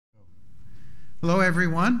Hello,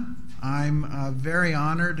 everyone. I'm very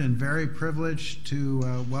honored and very privileged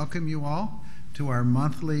to welcome you all to our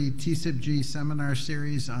monthly TCIPG seminar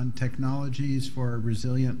series on technologies for a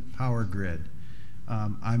resilient power grid.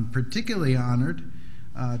 I'm particularly honored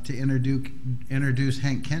to introduce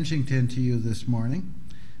Hank Kenchington to you this morning.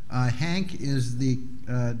 Hank is the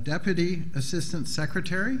Deputy Assistant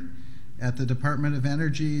Secretary at the Department of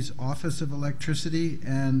Energy's Office of Electricity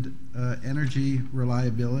and Energy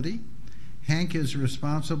Reliability. Hank is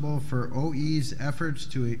responsible for OE's efforts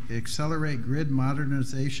to accelerate grid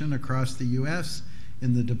modernization across the U.S.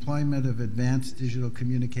 in the deployment of advanced digital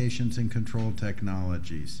communications and control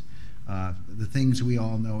technologies, the things we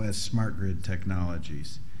all know as smart grid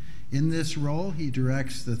technologies. In this role, he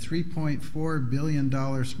directs the $3.4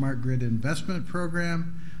 billion Smart Grid Investment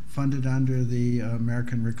Program funded under the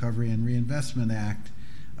American Recovery and Reinvestment Act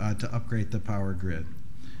to upgrade the power grid.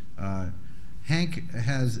 Hank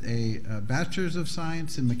has a Bachelor's of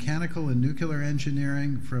Science in Mechanical and Nuclear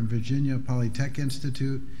Engineering from Virginia Polytech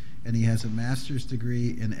Institute, and he has a master's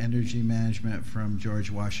degree in Energy Management from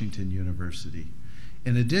George Washington University.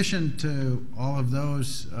 In addition to all of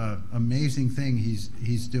those amazing things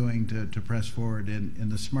he's doing to press forward in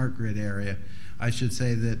the smart grid area, I should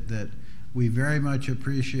say that we very much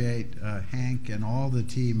appreciate Hank and all the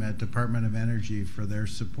team at Department of Energy for their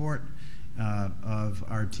support of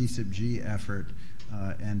our TCIPG effort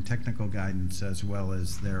and technical guidance, as well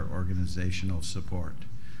as their organizational support.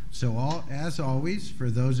 So as always, for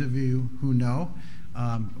those of you who know,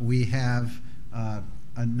 we have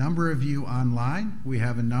a number of you online. We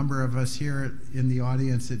have a number of us here in the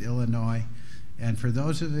audience at Illinois. And for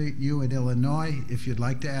those of you at Illinois, if you'd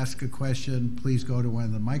like to ask a question, please go to one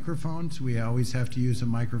of the microphones. We always have to use a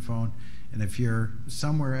microphone. And if you're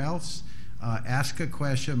somewhere else, ask a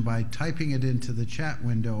question by typing it into the chat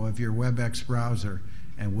window of your WebEx browser,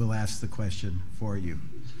 and we'll ask the question for you.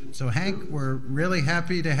 So Hank, we're really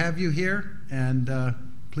happy to have you here, and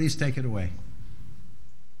please take it away.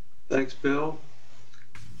 Thanks, Bill.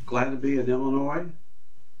 Glad to be in Illinois.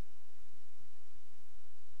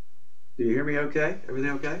 Do you hear me okay?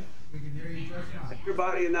 Everything okay? We can hear you just fine.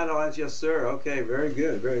 Everybody in that audience, yes, sir. Okay, very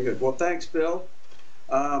good, very good. Well, thanks, Bill.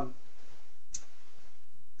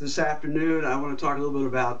 This afternoon, I want to talk a little bit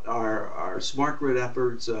about our smart grid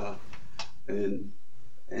efforts in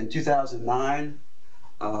 2009.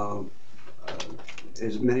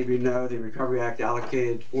 As many of you know, the Recovery Act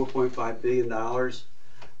allocated $4.5 billion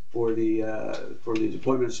for the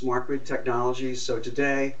deployment of smart grid technologies. So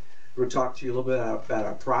today, we're going to talk to you a little bit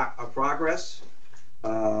about our progress,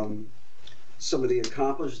 some of the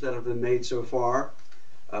accomplishments that have been made so far,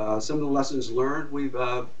 some of the lessons learned we've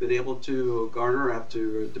been able to garner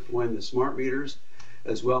after deploying the smart meters,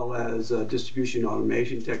 as well as distribution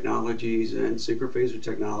automation technologies and synchrophaser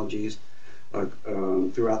technologies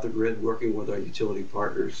throughout the grid, working with our utility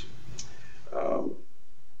partners.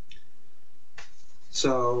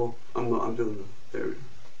 So I'm doing there.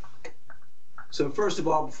 So first of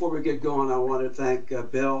all, before we get going, I want to thank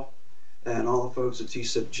Bill and all the folks at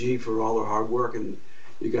TCIPG for all their hard work, and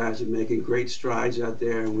you guys are making great strides out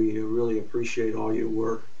there, and we really appreciate all your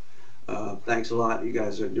work. Thanks a lot. You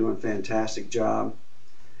guys are doing a fantastic job.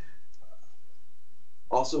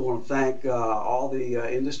 Also want to thank all the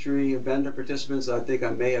industry vendor participants. I think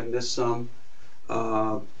I may have missed some,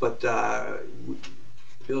 but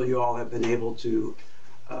Bill, you all have been able to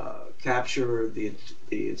capture the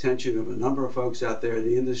attention of a number of folks out there in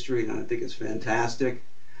the industry, and I think it's fantastic.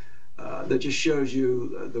 That just shows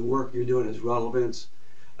you the work you're doing is relevant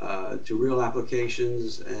to real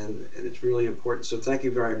applications, and it's really important. So thank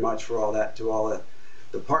you very much for all that, to all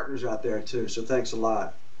the partners out there too. So thanks a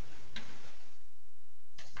lot.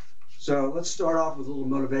 So let's start off with a little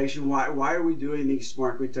motivation. Why are we doing these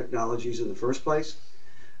smart grid technologies in the first place?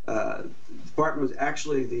 The department was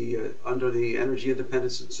actually under the Energy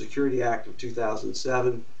Independence and Security Act of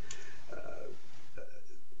 2007.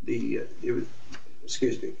 The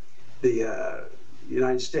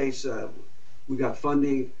United States, we got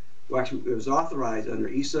funding. Well, actually, it was authorized under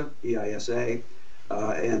EISA,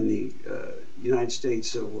 and the United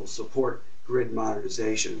States will support grid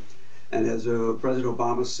modernization. And as President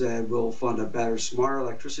Obama said, we'll fund a better, smarter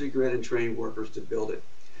electricity grid and train workers to build it.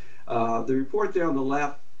 The report there on the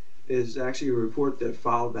left is actually a report that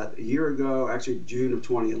filed about a year ago, actually June of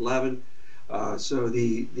 2011. So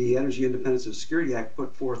the Energy Independence and Security Act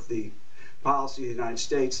put forth the policy of the United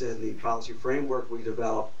States, and the policy framework we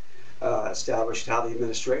developed established how the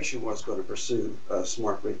administration was going to pursue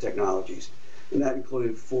smart grid technologies. And that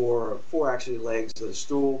included four actually legs of the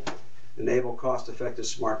stool: enable cost-effective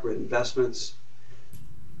smart grid investments,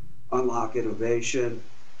 unlock innovation,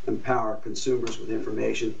 empower consumers with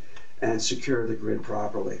information, and secure the grid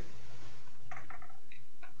properly.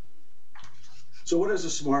 So what is a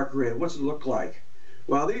smart grid? What's it look like?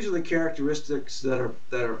 Well, these are the characteristics that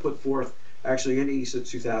are put forth actually in ESA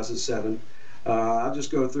 2007. I'll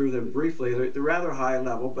just go through them briefly. They're rather high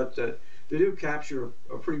level, but they do capture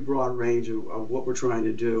a pretty broad range of what we're trying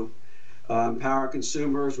to do. Empower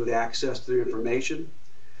consumers with access to information,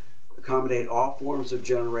 accommodate all forms of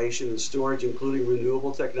generation and storage, including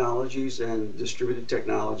renewable technologies and distributed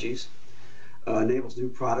technologies, enables new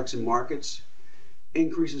products and markets,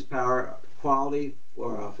 increases power quality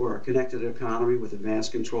for a connected economy with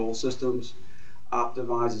advanced control systems,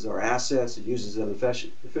 optimizes our assets and uses them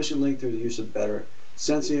efficiently through the use of better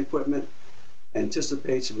sensing equipment,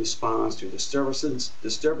 anticipates and responds to disturbances.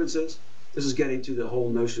 This is getting to the whole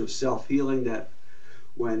notion of self-healing, that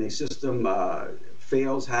when a system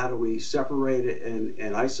fails, how do we separate it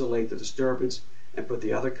and isolate the disturbance and put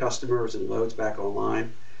the other customers and loads back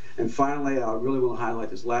online. And finally, I really want to highlight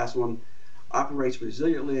this last one, operates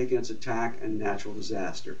resiliently against attack and natural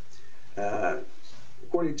disaster.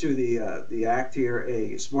 According to the Act here,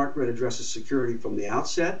 a smart grid addresses security from the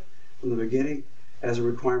outset, from the beginning, as a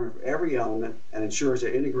requirement for every element, and ensures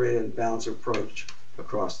an integrated and balanced approach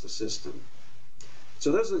across the system.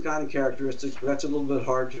 So those are the kind of characteristics, but that's a little bit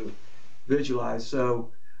hard to visualize. So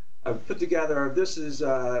I've put together, this is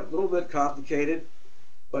a little bit complicated,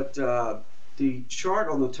 but the chart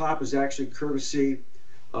on the top is actually courtesy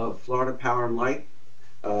of Florida Power and Light.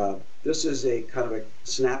 This is a kind of a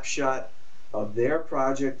snapshot of their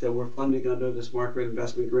project that we're funding under the Smart Grid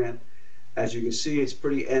Investment Grant. As you can see, it's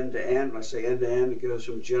pretty end-to-end. When I say end-to-end, it goes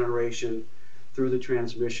from generation through the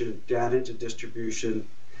transmission, down into distribution,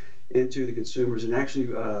 into the consumers. And actually,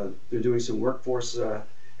 they're doing some workforce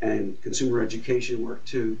and consumer education work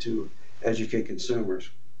too, to educate consumers.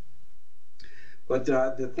 But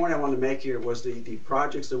the point I wanted to make here was the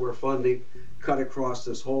projects that we're funding cut across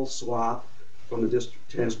this whole swath from the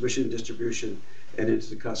transmission, distribution, and into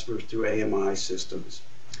the customers through AMI systems.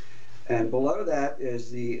 And below that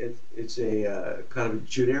is it's a kind of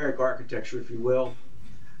generic architecture, if you will,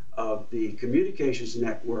 of the communications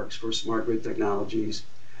networks for smart grid technologies.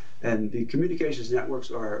 And the communications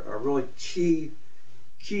networks are a really key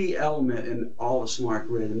element in all of smart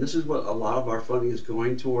grid. And this is what a lot of our funding is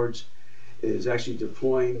going towards, is actually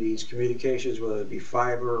deploying these communications, whether it be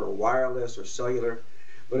fiber or wireless or cellular.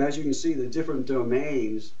 But as you can see, the different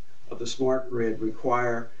domains of the smart grid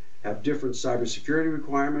have different cybersecurity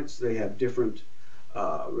requirements. They have different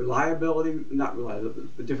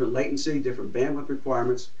different latency, different bandwidth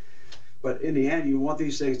requirements. But in the end, you want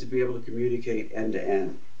these things to be able to communicate end to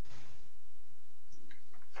end.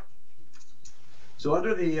 So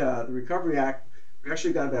under the Recovery Act, we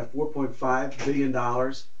actually got about $4.5 billion.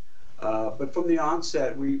 But from the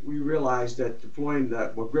onset, we realized that deploying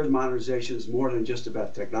grid modernization is more than just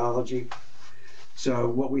about technology. So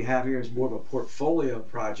what we have here is more of a portfolio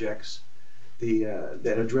of projects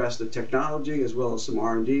that address the technology, as well as some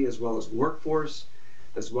R&D, as well as workforce,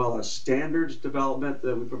 as well as standards development.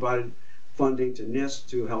 That we provided funding to NIST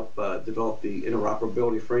to help develop the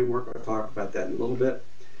interoperability framework. I'll talk about that in a little bit,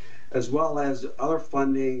 as well as other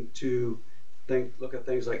funding to look at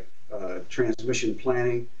things like transmission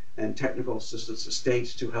planning and technical assistance to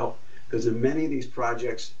states to help, because in many of these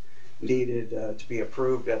projects needed to be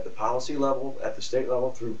approved at the policy level, at the state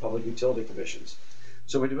level, through public utility commissions.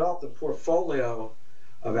 So we developed a portfolio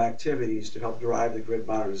of activities to help drive the grid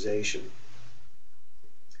modernization.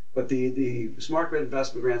 But the Smart Grid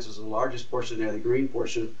Investment Grants is the largest portion there, the green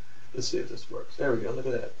portion. Let's see if this works. There we go, look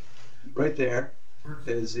at that. Right there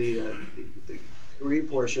is the green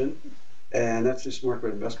portion, and that's the Smart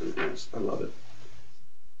Grid Investment Grants. I love it.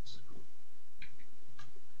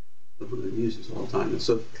 I use this all the time.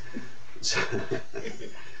 So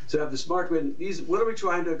the smart grid, what are we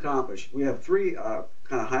trying to accomplish? We have three kind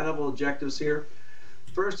of high-level objectives here.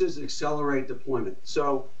 First is accelerate deployment.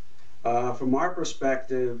 So from our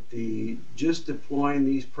perspective, just deploying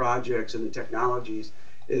these projects and the technologies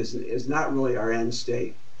is not really our end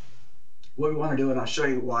state. What we want to do, and I'll show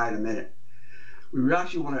you why in a minute, we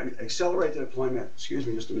actually want to accelerate the deployment. Excuse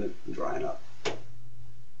me just a minute, I'm drying up.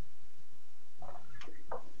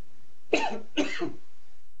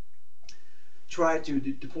 Try to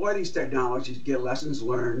deploy these technologies, get lessons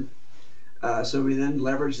learned, so we then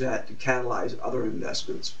leverage that to catalyze other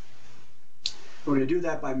investments. We're going to do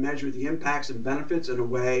that by measuring the impacts and benefits in a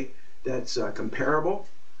way that's comparable.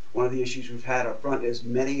 One of the issues we've had up front is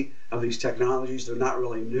many of these technologies, they're not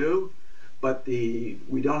really new, but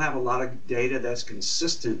we don't have a lot of data that's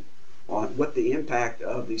consistent on what the impact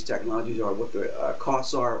of these technologies are, what the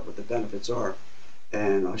costs are, what the benefits are.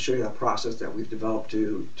 And I'll show you a process that we've developed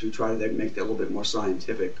to try to make that a little bit more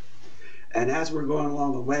scientific. And as we're going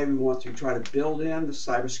along the way, we want to try to build in the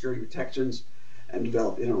cybersecurity protections and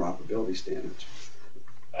develop interoperability standards.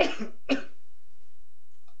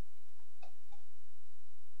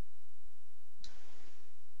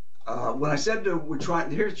 When I said we're trying,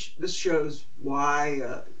 this shows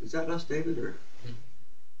why, is that us, David, or?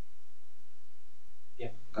 Yeah.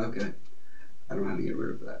 Okay. I don't know how to get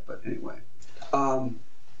rid of that, but anyway. Why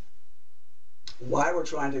we're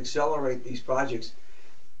trying to accelerate these projects.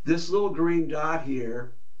 This little green dot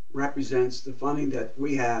here represents the funding that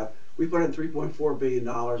we have. We put in $3.4 billion,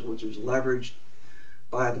 which was leveraged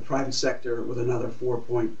by the private sector with another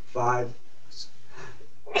 4.5,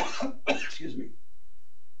 excuse me,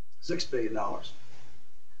 $6 billion.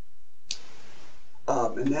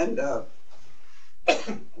 And then,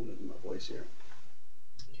 I'm losing my voice here.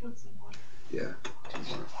 Do you want some water? Yeah.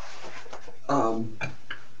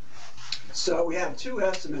 So we have two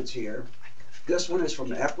estimates here. This one is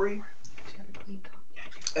from EPRI,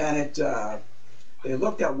 and it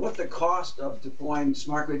looked at what the cost of deploying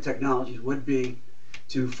smart grid technologies would be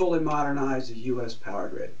to fully modernize the U.S. power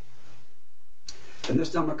grid. And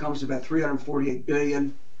this number comes to about $348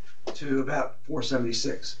 billion to about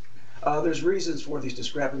 $476. There's reasons for these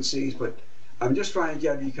discrepancies, but I'm just trying to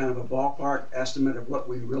give you kind of a ballpark estimate of what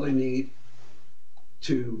we really need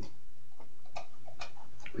to,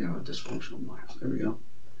 we have a dysfunctional mouse, there we go,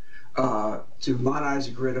 to modernize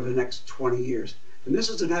the grid over the next 20 years. And this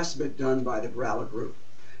is an estimate done by the Broward Group,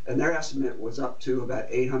 and their estimate was up to about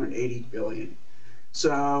 $880 billion.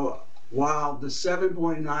 So while the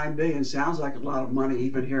 $7.9 billion sounds like a lot of money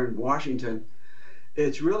even here in Washington,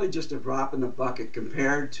 it's really just a drop in the bucket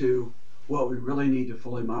compared to what we really need to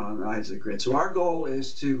fully modernize the grid. So our goal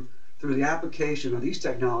is to, through the application of these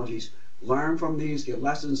technologies, learn from these, get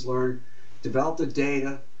lessons learned, develop the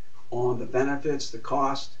data on the benefits, the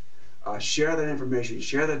cost, share that information,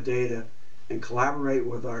 share the data, and collaborate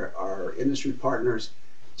with our industry partners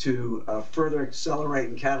to further accelerate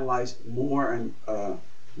and catalyze more and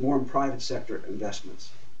more in private sector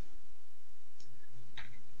investments.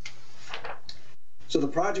 So the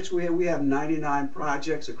projects we have 99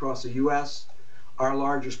 projects across the U.S. Our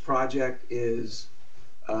largest project is,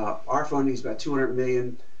 our funding is about $200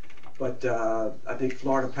 million, but I think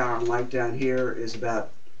Florida Power and Light down here is about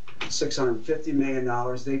 $650 million.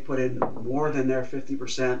 They put in more than their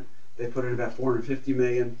 50%. They put in about $450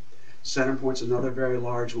 million. Centerpoint's another very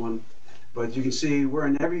large one. But you can see we're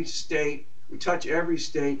in every state. We touch every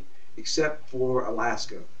state except for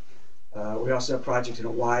Alaska. We also have projects in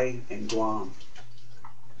Hawaii and Guam.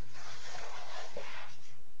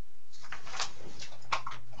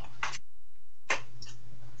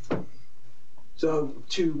 So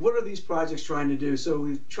what are these projects trying to do? So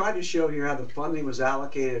we've tried to show here how the funding was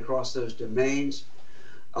allocated across those domains.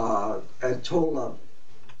 A total of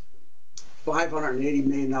 $580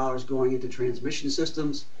 million going into transmission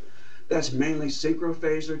systems. That's mainly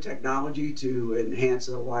synchrophaser technology to enhance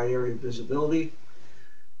the wide area visibility.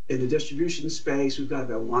 In the distribution space, we've got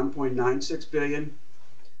about $1.96 billion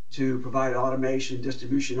to provide automation,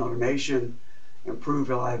 distribution automation, improve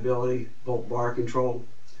reliability, volt bar control.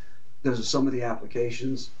 Those are some of the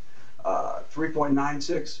applications.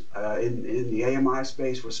 3.96 in the AMI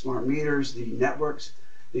space for smart meters, the networks,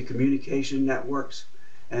 the communication networks,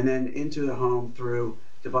 and then into the home through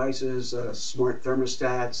devices, smart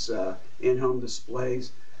thermostats, in-home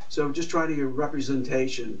displays. So just trying to get a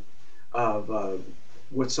representation of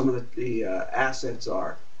what some of the assets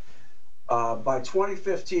are. By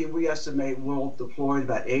 2015, we estimate we'll deploy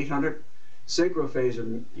about 800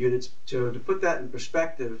 synchrophaser units. To put that in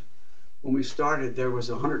perspective, when we started, there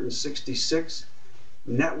was 166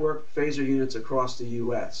 network phaser units across the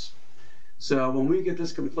U.S. So when we get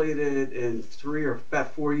this completed in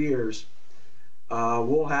about 4 years,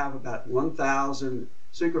 we'll have about 1,000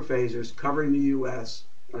 synchrophasers covering the U.S.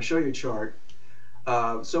 I'll show you a chart.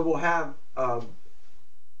 So we'll have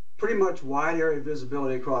pretty much wide area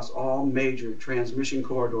visibility across all major transmission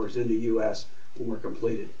corridors in the U.S. when we're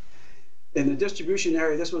completed. In the distribution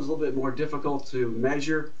area, this was a little bit more difficult to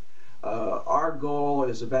measure. Our goal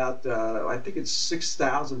is about, I think it's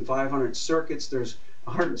 6,500 circuits. There's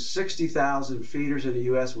 160,000 feeders in the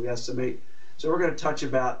U.S. we estimate. So we're going to touch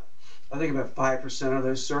about, I think about 5% of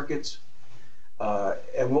those circuits.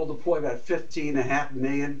 And we'll deploy about 15.5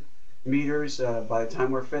 million meters by the time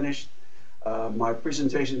we're finished. My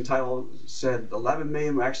presentation title said 11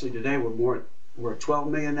 million. Actually today we're at 12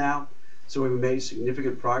 million now. So we've made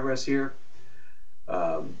significant progress here.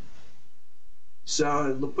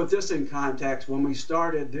 So to put this in context, when we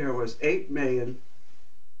started, there was 8 million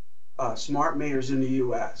smart meters in the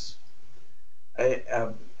U.S.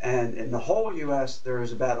 And in the whole U.S.,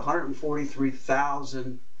 there's about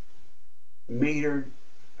 143,000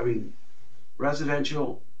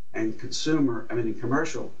 residential and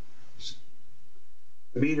commercial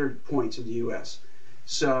metered points in the U.S.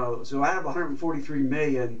 So out of 143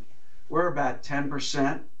 million, we're about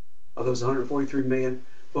 10% of those 143 million.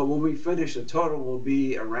 But when we finish, the total will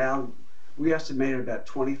be around, we estimated about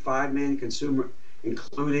 25 million consumer,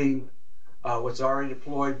 including what's already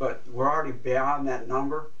deployed, but we're already beyond that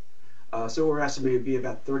number. So we're estimating to be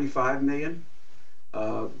about 35 million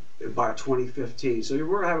by 2015. So we're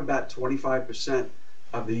going to have about 25%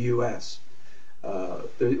 of the U.S.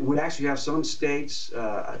 We actually have some states,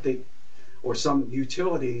 I think, or some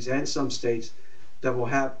utilities and some states that will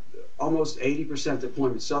have almost 80%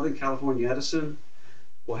 deployment. Southern California Edison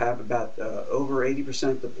will have about over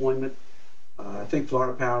 80% deployment. I think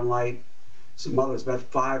Florida Power and Light, some others, about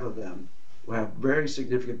 5 of them will have very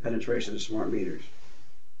significant penetration of smart meters.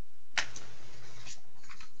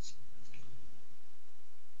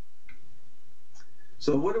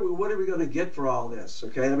 So what are we going to get for all this?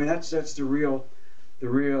 Okay, I mean that's the real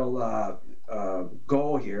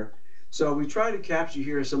goal here. So we try to capture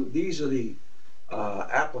here some. These are the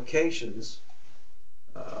applications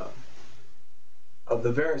of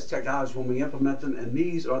the various technologies when we implement them, and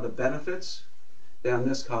these are the benefits down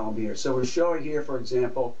this column here. So we're showing here, for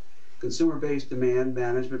example, consumer-based demand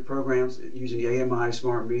management programs using AMI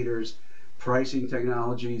smart meters, pricing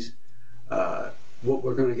technologies. What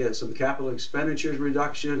we're going to get some capital expenditures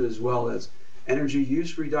reduction, as well as energy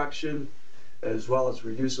use reduction, as well as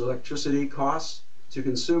reduced electricity costs to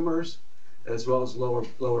consumers, as well as lower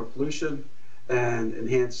pollution and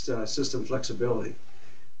enhanced system flexibility.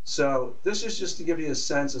 So this is just to give you a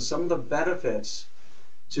sense of some of the benefits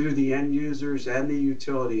to the end users and the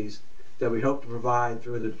utilities that we hope to provide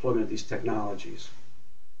through the deployment of these technologies.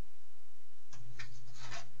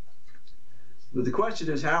 But the question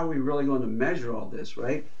is, how are we really going to measure all this,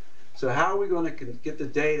 right? So how are we going to get the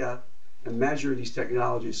data and measure these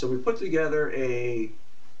technologies? So we put together a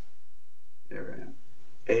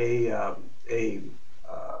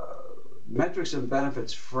metrics and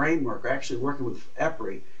benefits framework, actually working with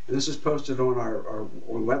EPRI, and this is posted on our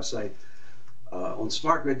website on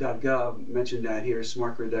smartgrid.gov, mentioned that here,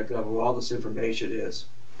 smartgrid.gov, where all this information is,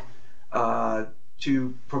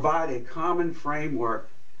 to provide a common framework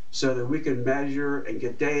so that we can measure and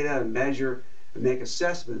get data and measure and make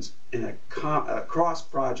assessments in across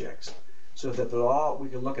projects, so that we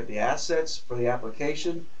can look at the assets for the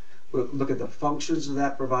application, we'll look at the functions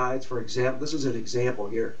that provides. For example, this is an example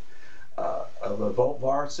here of a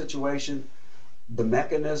volt-var situation. The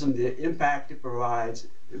mechanism, the impact it provides,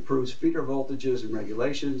 improves feeder voltages and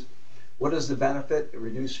regulations. What is the benefit? It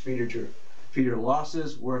reduces feeder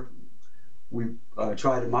losses. We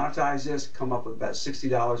try to monetize this, come up with about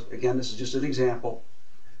 $60. Again, this is just an example.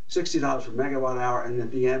 $60 per megawatt hour, and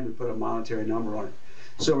at the end we put a monetary number on it.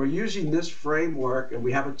 So we're using this framework, and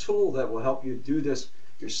we have a tool that will help you do this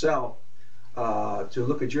yourself to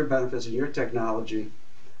look at your benefits and your technology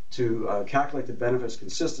to calculate the benefits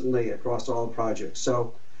consistently across all the projects.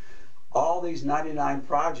 So all these 99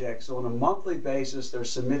 projects, on a monthly basis, they're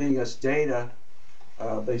submitting us data.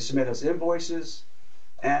 They submit us invoices,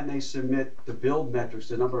 and they submit the build metrics,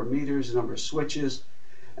 the number of meters, the number of switches,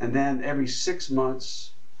 and then every 6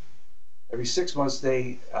 months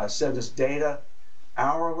they send us data,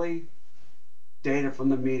 hourly data from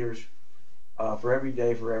the meters for every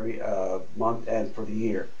day, for every month, and for the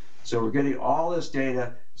year. So we're getting all this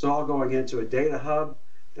data. It's all going into a data hub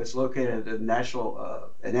that's located at National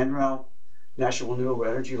NREL, National Renewable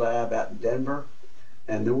Energy Lab out in Denver.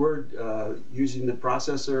 And then we're using the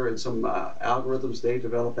processor and some algorithms they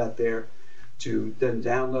develop out there to then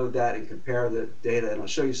download that and compare the data. And I'll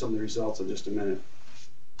show you some of the results in just a minute.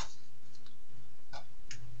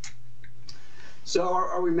 So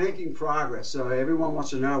are we making progress? So everyone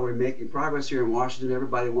wants to know, are we making progress here in Washington?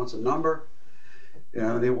 Everybody wants a number. You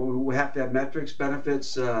know, we have to have metrics,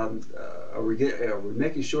 benefits. Are we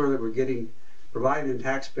making sure that we're providing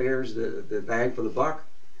taxpayers the bang for the buck?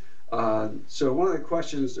 So one of the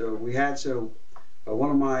questions we had, one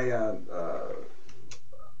of my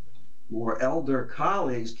more elder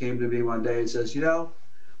colleagues came to me one day and says, you know,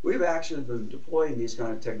 we've actually been deploying these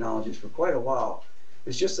kind of technologies for quite a while.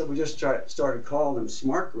 It's just that we just started calling them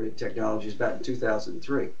smart grid technologies back in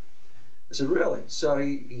 2003. I said, really? So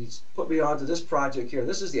he's put me onto this project here.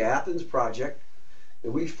 This is the Athens project that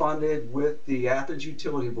we funded with the Athens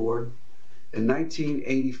Utility Board in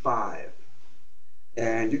 1985.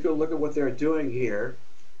 And you can look at what they're doing here.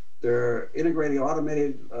 They're integrating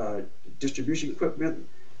automated distribution equipment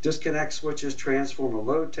disconnect switches, transformer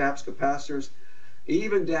load taps, capacitors,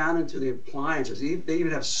 even down into the appliances. They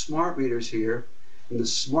even have smart meters here, and the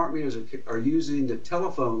smart meters are using the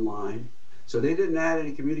telephone line. So they didn't add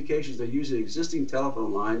any communications, they're using existing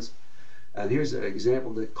telephone lines. And here's an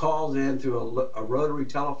example that calls in through a rotary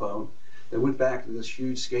telephone that went back to this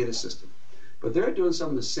huge SCADA system. But they're doing some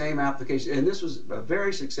of the same applications, and this was a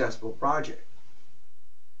very successful project.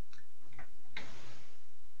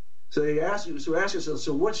 So you ask yourself,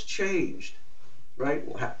 so what's changed, right?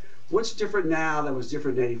 What's different now that was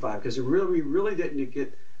different in '85? Because we really didn't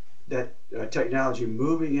get that technology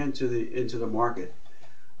moving into the market.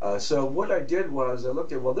 So what I did was I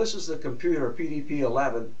looked at, well, this is the computer,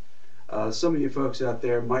 PDP-11. Some of you folks out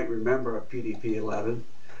there might remember a PDP-11.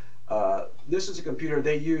 This is a computer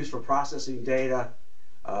they use for processing data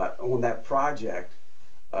on that project,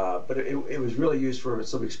 but it was really used for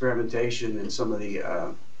some experimentation and some of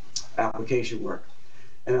the application work.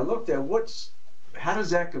 And I looked at how does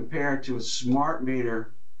that compare to a smart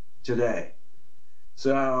meter today?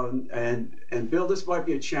 So, and Bill, this might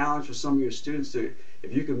be a challenge for some of your students to,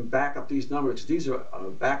 if you can back up these numbers. These are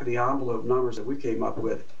back of the envelope numbers that we came up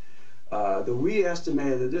with. We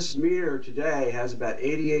estimated that this meter today has about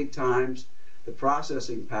 88 times the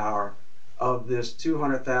processing power of this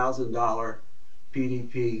 $200,000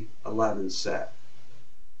 PDP-11 set.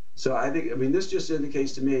 So I mean, this just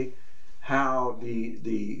indicates to me how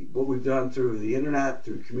what we've done through the internet,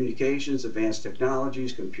 through communications, advanced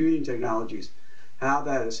technologies, computing technologies, how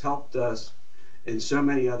that has helped us in so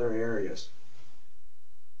many other areas.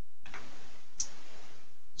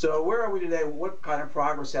 So where are we today? What kind of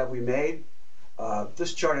progress have we made?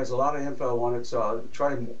 This chart has a lot of info on it, so I'll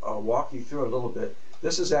try to walk you through it a little bit.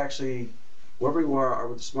 This is actually where we were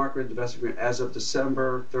with the Smart Grid Investment Grant as of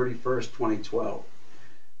December 31st, 2012.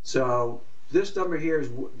 So this number here is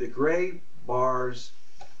the gray bars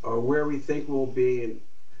are where we think we'll be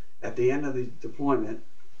at the end of the deployment.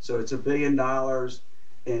 So it's $1 billion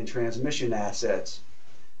in transmission assets.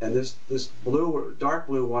 And this blue, dark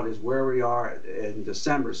blue one is where we are in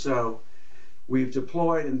December. So we've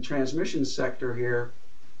deployed in the transmission sector here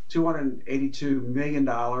 $282 million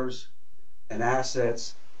in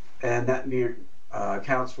assets, and that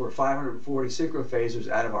accounts for 540 synchrophasers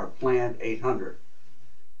out of our planned 800.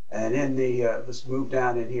 And in the, let's move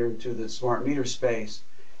down in here into the smart meter space,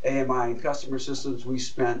 AMI and customer systems, we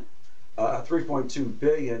spent $3.2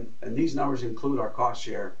 billion, and these numbers include our cost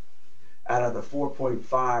share, out of the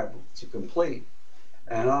 4.5 to complete,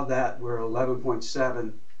 and of that we're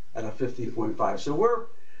 11.7 out of 15.5. So we're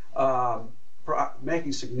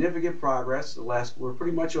making significant progress. We're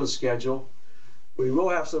pretty much on schedule. We will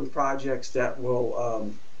have some projects that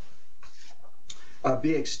will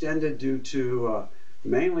be extended due to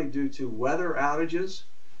mainly due to weather outages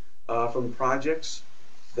from projects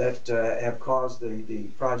that have caused the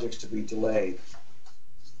projects to be delayed.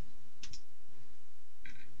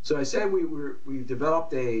 So I said we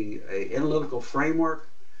developed a analytical framework,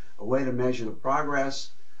 a way to measure the progress.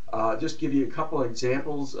 Just give you a couple of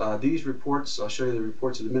examples. These reports, I'll show you the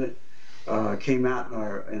reports in a minute, came out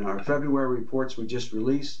in our February reports we just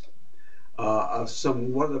released of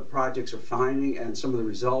what the projects are finding and some of the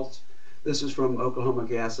results. This is from Oklahoma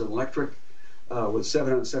Gas and Electric with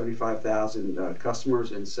 775,000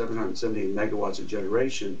 customers and 770 megawatts of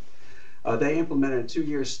generation. They implemented a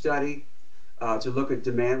 2-year study to look at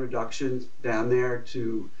demand reductions down there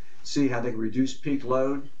to see how they can reduce peak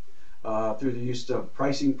load through the use of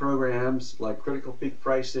pricing programs like critical peak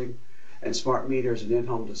pricing and smart meters and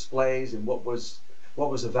in-home displays, and what was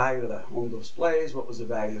the value of the home displays, what was the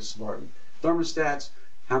value of smart thermostats,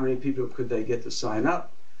 how many people could they get to sign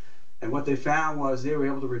up. And what they found was they were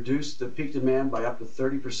able to reduce the peak demand by up to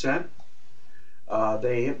 30%.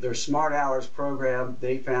 Their Smart Hours program,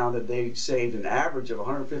 they found that they saved an average of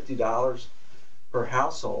 $150 per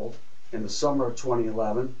household in the summer of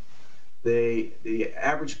 2011. The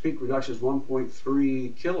average peak reduction is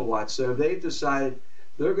 1.3 kilowatts. So they've decided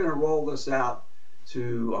they're going to roll this out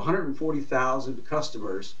to 140,000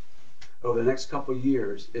 customers over the next couple of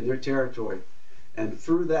years in their territory. And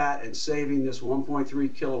through that and saving this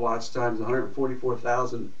 1.3 kilowatts times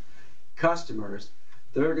 144,000 customers,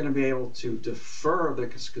 they're going to be able to defer the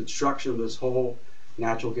construction of this whole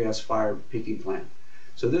natural gas-fired peaking plant.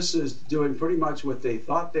 So this is doing pretty much what they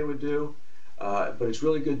thought they would do, but it's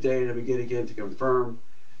really good data to begin again to confirm,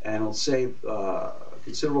 and it'll save a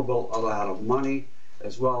considerable amount of money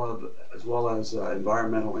as well as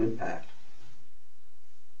environmental impact.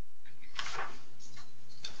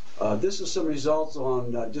 This is some results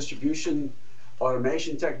on distribution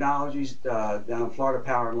automation technologies down in Florida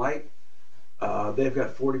Power and Light. They've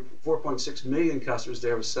got 4.6 million customers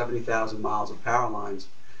there with 70,000 miles of power lines.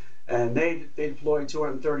 And they deployed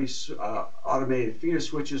 230 automated feeder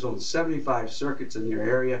switches on 75 circuits in their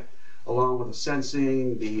area, along with the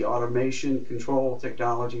sensing, the automation control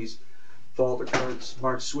technologies, fault occurrence,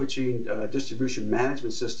 smart switching, distribution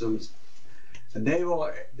management systems. And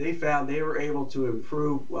they found they were able to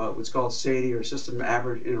improve what's called SAIDI, or System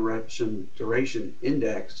Average Interruption Duration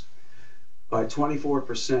Index, by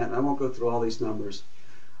 24%. I won't go through all these numbers,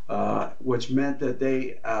 which meant that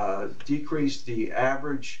they decreased the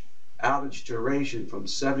average outage duration from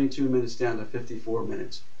 72 minutes down to 54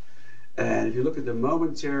 minutes. And if you look at the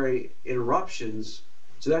momentary interruptions,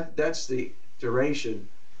 so that's the duration.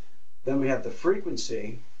 Then we have the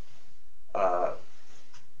frequency,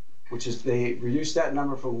 which is, they reduced that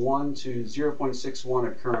number from 1 to 0.61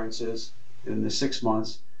 occurrences in the 6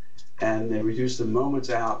 months, and they reduced the moments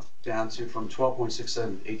out down to from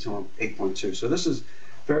 12.678 to 8.2. So this is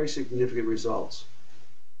very significant results.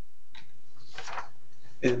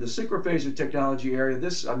 In the synchrophaser technology area,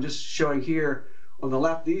 this I'm just showing here on the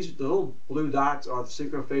left, the little blue dots are the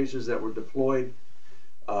synchrophasers that were deployed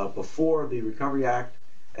before the Recovery Act,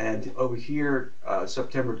 and over here,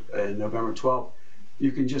 September and November 12th,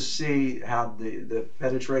 you can just see how the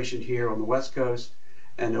penetration here on the West Coast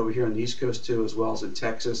and over here on the East Coast too, as well as in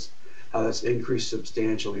Texas, how that's increased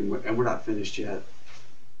substantially, and we're not finished yet.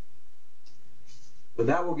 But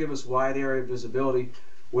that will give us wide area visibility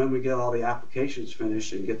when we get all the applications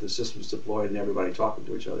finished and get the systems deployed and everybody talking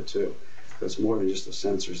to each other too. It's more than just the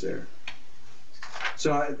sensors there.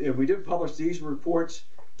 So we did publish these reports,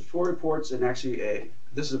 the 4 reports, and actually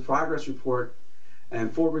this is a progress report,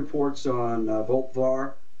 and 4 reports on Volt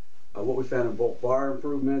VAR, what we found in Volt VAR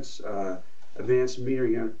improvements, advanced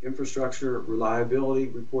metering infrastructure, reliability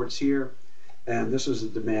reports here, and this is a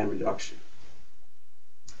demand reduction.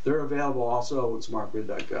 They're available also on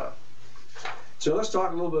smartgrid.gov. So let's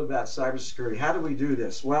talk a little bit about cybersecurity. How do we do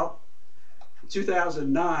this? Well, in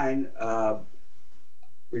 2009,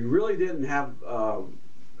 we really didn't have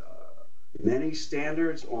many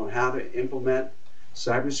standards on how to implement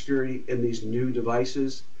cybersecurity in these new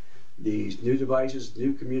devices.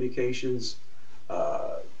 New communications,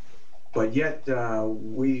 but yet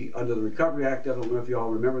we, under the Recovery Act, I don't know if you all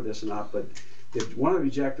remember this or not, but one of the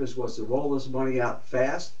objectives was to roll this money out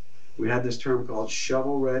fast. We had this term called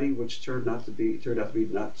shovel ready, which turned out to be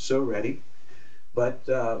not so ready, but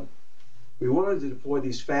we wanted to deploy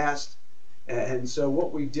these fast. And so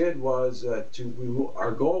what we did was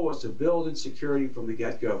our goal was to build in security from the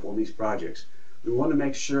get-go on these projects. We wanted to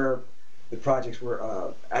make sure the projects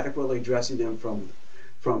were adequately addressing them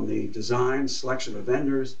from the design, selection of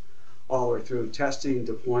vendors, all the way through testing,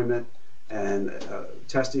 deployment, and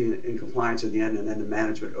testing in compliance at the end, and then the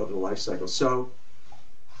management over the life cycle. So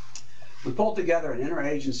we pulled together an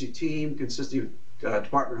interagency team consisting of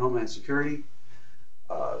Department of Homeland Security,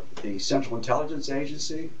 the Central Intelligence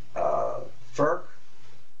Agency, FERC,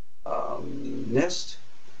 NIST,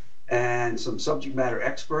 and some subject matter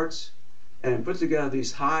experts, and put together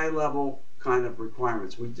these high-level kind of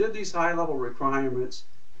requirements. We did these high-level requirements.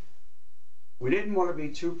 We didn't want to be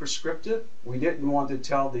too prescriptive. We didn't want to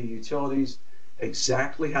tell the utilities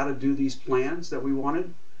exactly how to do these plans that we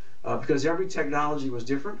wanted, because every technology was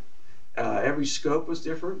different, every scope was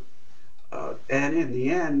different, and in the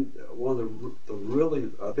end, one of the really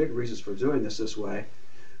big reasons for doing this way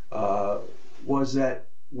was that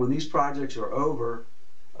when these projects are over,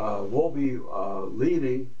 we'll be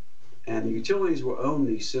leaving, and the utilities will own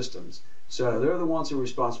these systems. So they're the ones who are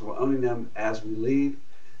responsible for owning them as we leave.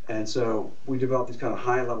 And so we developed this kind of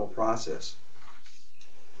high-level process.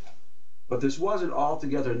 But this wasn't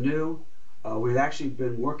altogether new. We've actually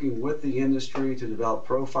been working with the industry to develop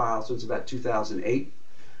profiles since about 2008.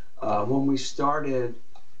 When we started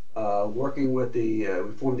working with we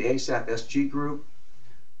formed the ASAP SG group.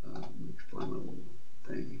 Let me find my little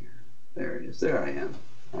thing here. There it is. There I am.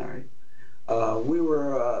 All right.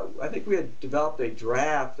 I think we had developed a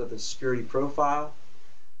draft of the security profile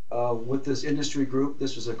with this industry group.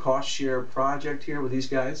 This was a cost share project here with these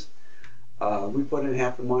guys. We put in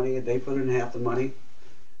half the money, they put in half the money.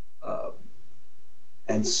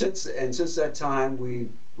 And since that time,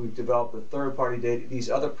 we've developed the third-party data, these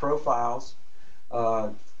other profiles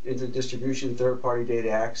into distribution, third-party data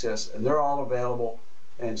access, and they're all available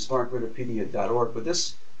in smartgridpedia.org. But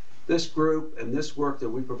this group and this work that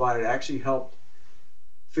we provided actually helped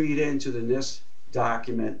feed into the NIST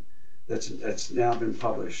document that's now been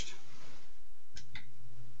published.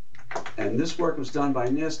 And this work was done by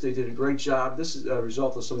NIST. They did a great job. This is a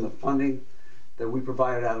result of some of the funding that we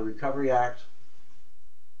provided out of the Recovery Act.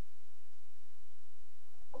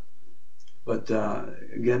 But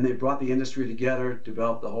again, they brought the industry together,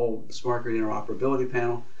 developed the whole smart grid interoperability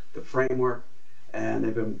panel, the framework, and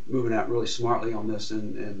they've been moving out really smartly on this,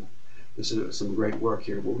 and this is some great work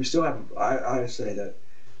here. But we still have, I say that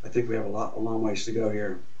I think we have a long ways to go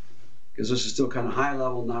here, because this is still kind of high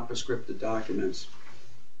level, not prescriptive documents.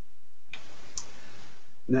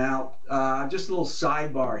 Now, just a little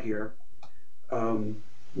sidebar here.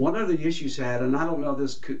 One of the issues had, and I don't know if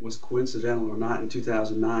this was coincidental or not in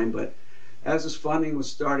 2009, but as this funding was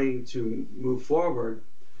starting to move forward,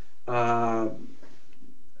 a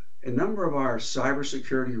number of our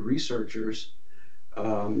cybersecurity researchers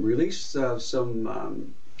released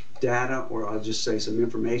some data, or I'll just say some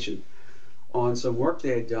information, on some work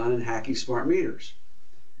they had done in hacking smart meters.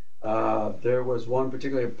 There was one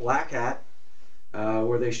particularly black hat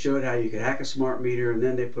where they showed how you could hack a smart meter, and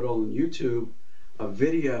then they put on YouTube a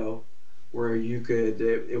video where you could,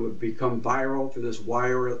 it would become viral through this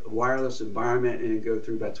wireless environment, and it'd go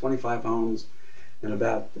through about 25 homes in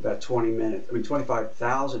about 20 minutes. I mean,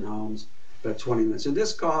 25,000 homes, about 20 minutes. And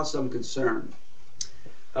this caused some concern.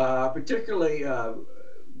 Particularly,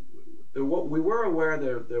 we were aware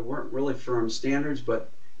there weren't really firm standards,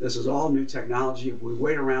 but this is all new technology. If we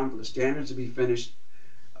wait around for the standards to be finished,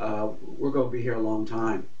 we're going to be here a long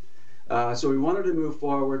time. So we wanted to move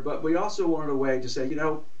forward, but we also wanted a way to say, you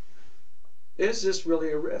know, is this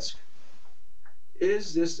really a risk?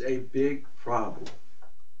 Is this a big problem?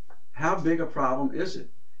 How big a problem is it?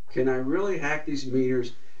 Can I really hack these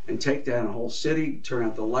meters and take down a whole city, turn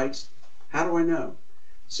out the lights? How do I know?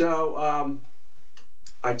 So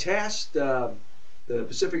I tasked the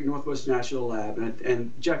Pacific Northwest National Lab,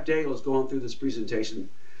 and Jeff Daigle was going through this presentation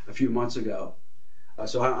a few months ago.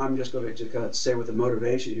 So I'm just going to just kind of say what the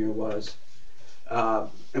motivation here was.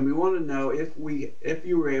 And we want to know if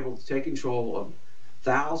you were able to take control of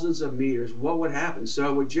thousands of meters, what would happen?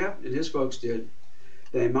 So what Jeff and his folks did,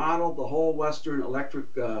 they modeled the whole Western electric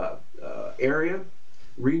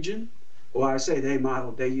region. Well, I say they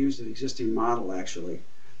modeled, they used an existing model actually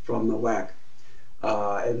from the WEC.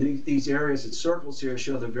 And these areas in circles here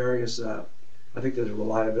show the various, I think there's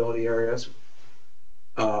reliability areas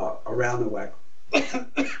around the WEC.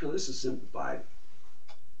 This is simplified.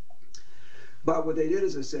 But what they did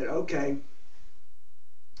is they said, okay,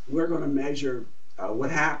 we're going to measure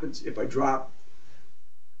what happens if I drop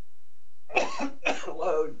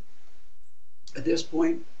load at this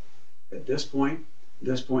point, at this point,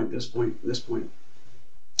 this point, this point, this point,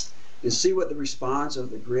 and see what the response of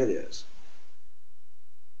the grid is.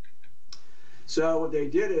 So what they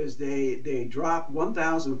did is they dropped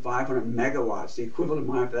 1,500 megawatts, the equivalent of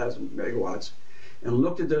 1,000 megawatts, and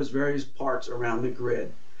looked at those various parts around the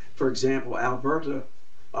grid. For example, Alberta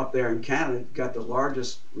up there in Canada got the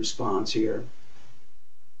largest response here.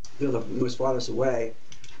 They're the most farthest away,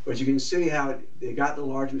 but you can see how they got the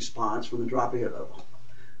large response from the dropping of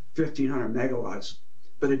 1,500 megawatts,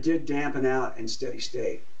 but it did dampen out in steady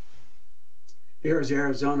state. Here is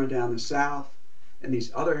Arizona down the south, and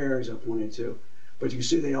these other areas I pointed to, but you can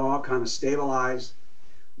see they all kind of stabilized,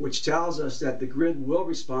 which tells us that the grid will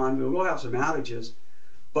respond. We will have some outages,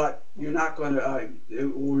 but you're not going to,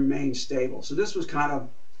 it will remain stable. So this was kind of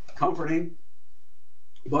comforting,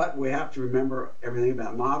 but we have to remember everything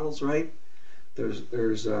about models, right?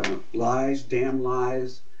 There's lies, damn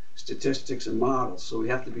lies, statistics, and models. So we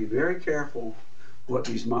have to be very careful what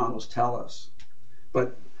these models tell us.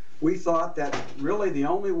 But we thought that really the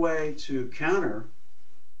only way to counter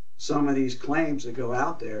some of these claims that go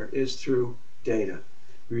out there is through data.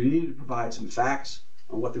 We need to provide some facts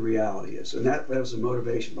on what the reality is, and that was the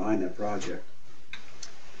motivation behind that project.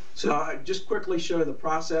 So I just quickly show the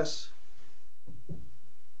process.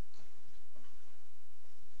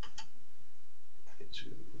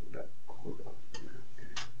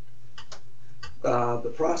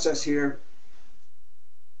 The process here.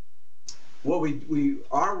 What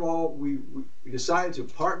our role, we decided to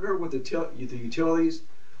partner with the utilities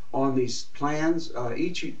on these plans.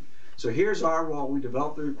 So here's our role. We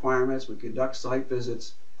develop the requirements, we conduct site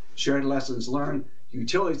visits, share lessons learned.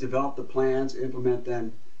 Utilities develop the plans, implement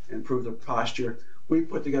them, improve the posture. We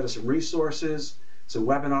put together some resources, some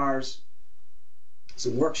webinars,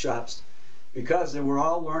 some workshops, because we're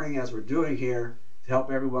all learning as we're doing here to help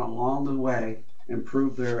everyone along the way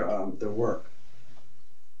improve their work.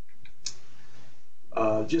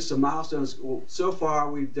 Just some milestones. Well, so far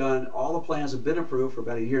we've done, all the plans have been approved for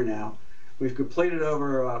about a year now. We've completed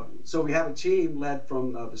over, so we have a team led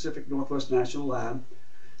from Pacific Northwest National Lab,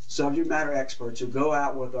 subject matter experts who go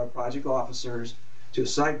out with our project officers to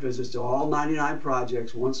site visits to all 99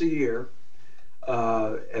 projects once a year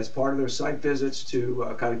as part of their site visits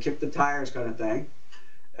to kind of kick the tires kind of thing.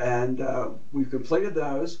 And we've completed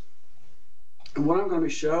those. And what I'm going to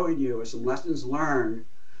be showing you are some lessons learned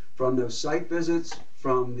from those site visits,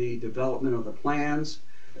 from the development of the plans,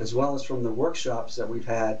 as well as from the workshops that we've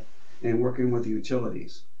had in working with the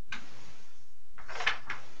utilities.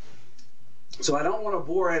 So I don't want to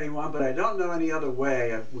bore anyone, but I don't know any other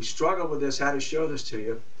way. We struggle with this, how to show this to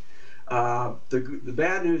you. The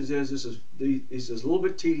bad news is this is a little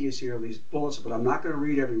bit tedious here, these bullets, but I'm not going to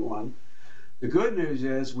read every one. The good news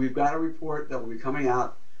is we've got a report that will be coming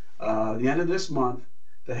out the end of this month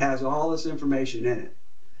that has all this information in it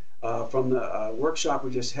from the workshop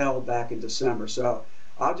we just held back in December. So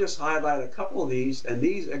I'll just highlight a couple of these, and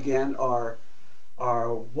these again are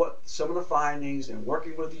what some of the findings and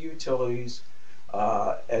working with the utilities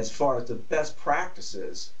as far as the best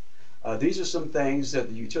practices. These are some things that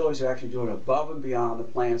the utilities are actually doing above and beyond the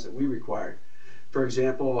plans that we required. For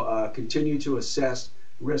example, continue to assess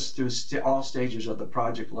risks through all stages of the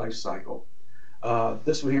project life cycle.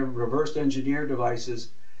 This one here, reverse engineer devices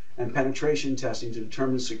and penetration testing to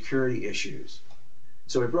determine security issues.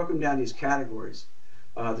 So we broke them down these categories.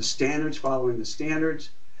 The standards, following the standards.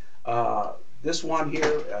 This one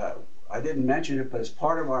here, I didn't mention it, but as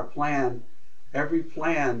part of our plan, every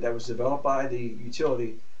plan that was developed by the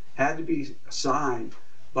utility had to be signed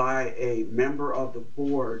by a member of the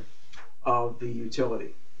board of the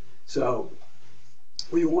utility. So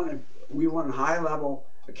we wanted high level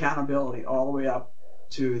accountability all the way up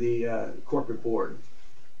to the corporate board.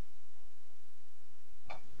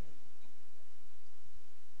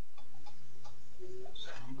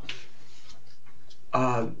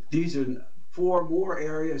 These are 4 more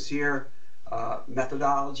areas here.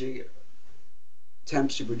 Methodology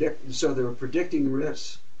attempts to predict, so they're predicting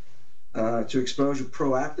risks to exposure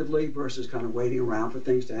proactively versus kind of waiting around for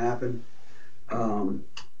things to happen.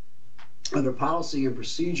 Under policy and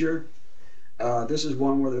procedure, this is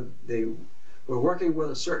one where they were working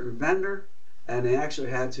with a certain vendor, and they actually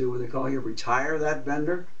had to, what they call here, retire that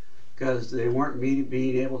vendor because they weren't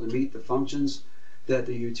being able to meet the functions that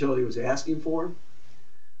the utility was asking for.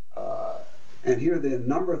 And here are the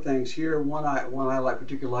number of things here. One I like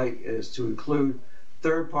particularly is to include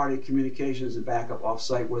third-party communications and backup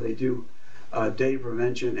off-site where they do data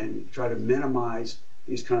prevention and try to minimize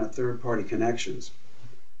these kind of third-party connections.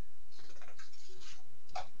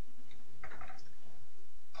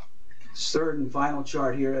 Third and final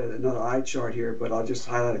chart here, another eye chart here, but I'll just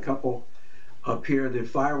highlight a couple up here. The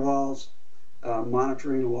firewalls,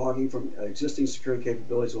 monitoring and logging from existing security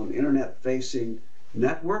capabilities on internet-facing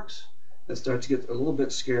networks. That starts to get a little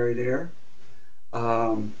bit scary there.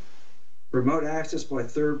 Remote access by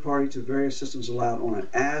third party to various systems allowed on an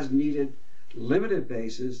as-needed, limited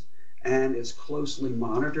basis, and is closely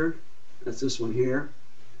monitored. That's this one here.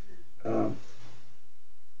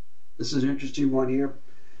 This is an interesting one here.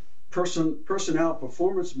 Personnel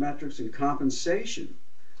performance metrics and compensation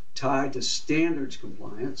tied to standards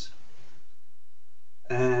compliance.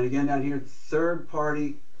 And again down here, third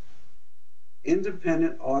party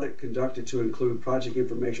independent audit conducted to include project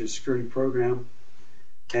information security program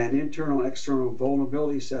and internal and external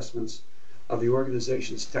vulnerability assessments of the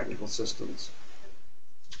organization's technical systems.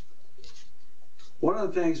 One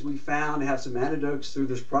of the things we found, have some anecdotes through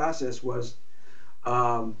this process, was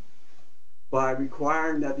by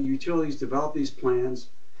requiring that the utilities develop these plans,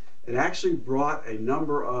 it actually brought a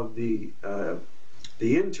number of the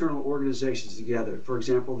internal organizations together. For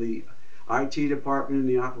example, the IT department and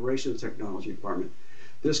the operations technology department.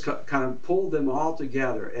 This kind of pulled them all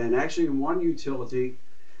together, and actually in one utility,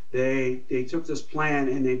 they took this plan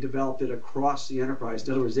and they developed it across the enterprise.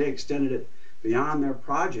 In other words, they extended it beyond their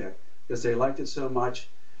project because they liked it so much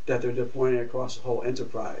that they're deploying it across the whole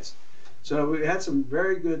enterprise. So we had some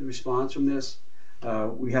very good response from this.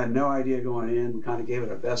 We had no idea going in. We kind of gave it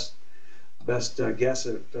our best guess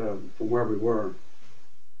at, from where we were.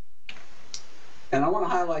 And I want to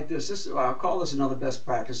highlight this. I'll call this another best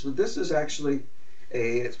practice, but this is actually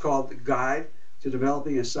it's called the Guide to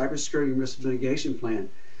Developing a Cybersecurity Risk Mitigation Plan.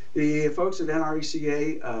 The folks at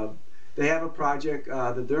NRECA, they have a project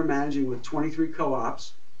that they're managing with 23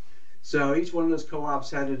 co-ops. So each one of those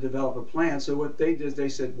co-ops had to develop a plan. So what they did is they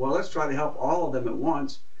said, well, let's try to help all of them at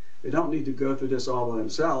once. They don't need to go through this all by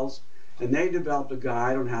themselves. And they developed a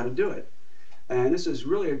guide on how to do it. And this is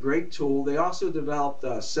really a great tool. They also developed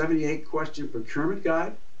a 78-question procurement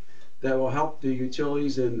guide that will help the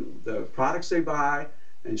utilities in the products they buy,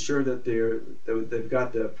 ensure that they've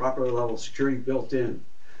got the proper level of security built in.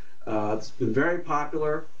 It's been very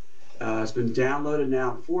popular. It's been downloaded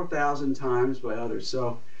now 4,000 times by others.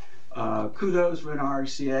 So kudos for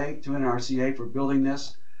NRECA for building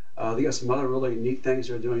this. They got some other really neat things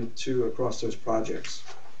they're doing too across those projects.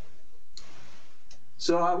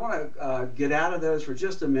 So I want to get out of those for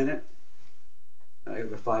just a minute. I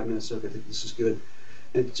have 5 minutes, so I think this is good.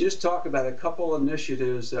 And just talk about a couple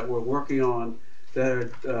initiatives that we're working on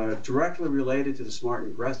that are directly related to the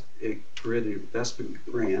Smart Grid investment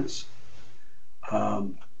grants.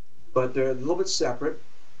 But they're a little bit separate.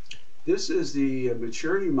 This is the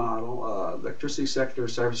maturity model, electricity sector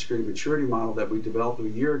cybersecurity maturity model that we developed a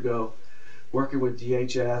year ago, working with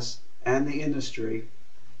DHS and the industry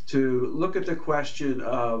to look at the question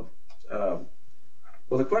of,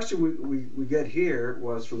 well, the question we get here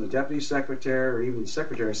was from the deputy secretary or even the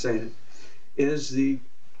secretary saying, is the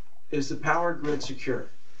power grid secure?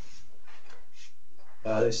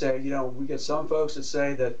 They say, you know, we get some folks that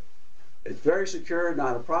say that it's very secure,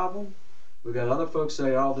 not a problem. We've got other folks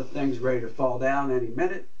say, oh, the thing's ready to fall down any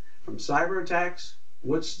minute from cyber attacks.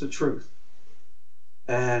 What's the truth?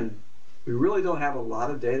 And we really don't have a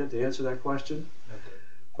lot of data to answer that question. Okay.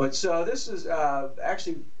 But so this is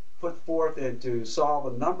actually put forth and to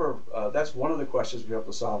solve a number of, that's one of the questions we hope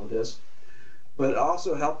to solve with this, but it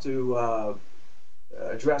also help to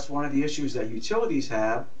address one of the issues that utilities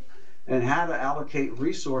have and how to allocate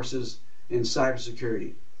resources in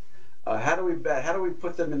cybersecurity. How do we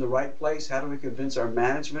put them in the right place? How do we convince our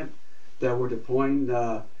management that we're deploying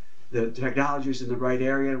the technologies in the right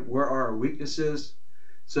area? Where are our weaknesses?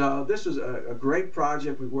 So this was a great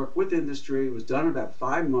project. We worked with industry. It was done in about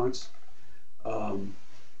 5 months. And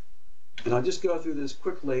I'll just go through this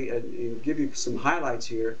quickly and give you some highlights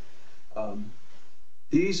here.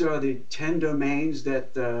 These are the 10 domains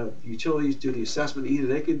that utilities do the assessment. Either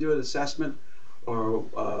they can do an assessment or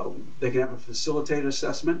they can have a facilitated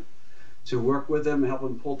assessment to work with them and help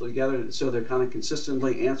them pull together so they're kind of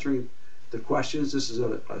consistently answering the questions. This is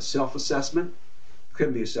a self-assessment.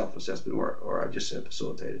 Could be a self-assessment or I just said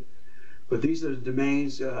facilitated. But these are the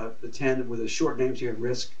domains, the 10 with the short names here: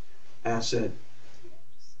 risk, asset.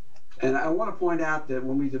 And I want to point out that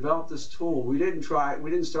when we developed this tool, we didn't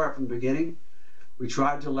start from the beginning. We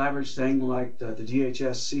tried to leverage things like the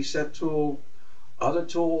DHS CSET tool, other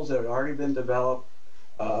tools that had already been developed.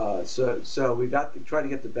 So we try to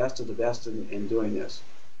get the best of the best in doing this.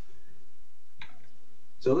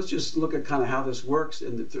 So let's just look at kind of how this works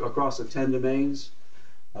across the 10 domains.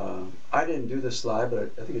 I didn't do this slide, but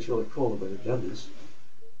I think it's really cool that I've done this.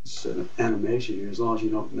 It's an animation here, as long as you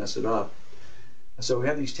don't mess it up. So we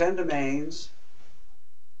have these 10 domains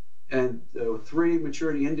and 3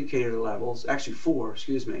 maturity indicator levels, actually 4,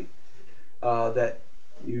 excuse me, that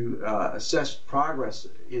you assess progress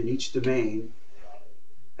in each domain.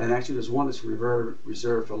 And actually there's one that's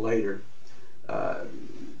reserved for later.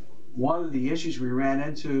 One of the issues we ran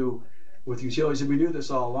into with utilities, and we knew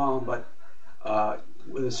this all along, but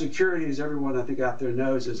with the security, as everyone I think out there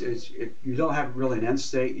knows, you don't have really an end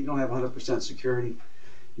state. You don't have 100% security.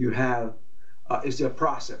 You have, it's a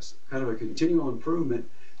process, kind of a continual improvement.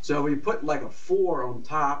 So we put like a 4 on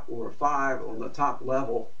top or a 5 on the top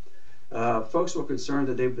level. Folks were concerned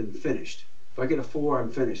that they've been finished. If I get a 4, I'm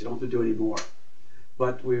finished. I don't have to do any more.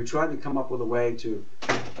 But we were trying to come up with a way to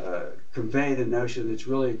convey the notion that it's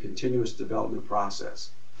really a continuous development process.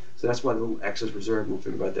 So that's why the little X is reserved, and we'll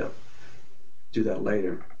figure about that, do that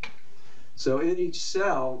later. So in each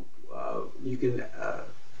cell, you can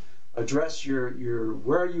address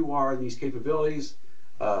where you are in these capabilities,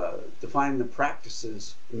 defining the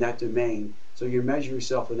practices in that domain, so you measure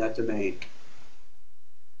yourself in that domain.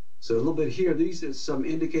 So a little bit here, these are some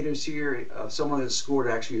indicators here of someone that scored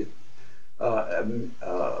actually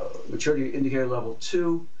maturity indicator level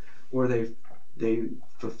 2, where they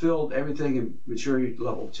fulfilled everything in maturity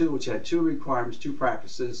level 2, which had 2 requirements, 2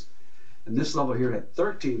 practices, and this level here had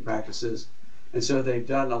 13 practices, and so they've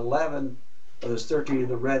done 11 of those 13, and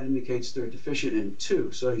the red indicates they're deficient in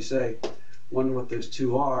 2. So you say, wonder what those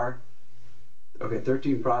 2 are. Okay,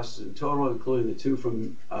 13 processes in total, including the 2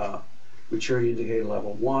 from maturity indicator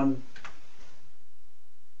level 1.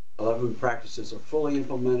 11 practices are fully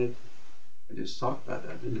implemented. I just talked about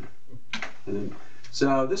that, didn't I? And then,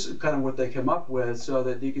 so this is kind of what they come up with, so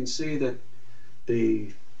that you can see that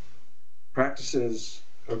the practices,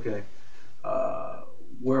 okay,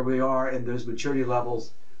 where we are in those maturity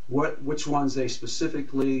levels, which ones they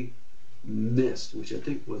specifically missed, which I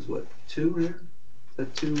think was what, 2 here? Is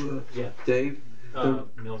that 2, yeah. Dave?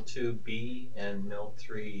 Mill 2B and Mill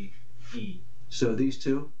 3E. So these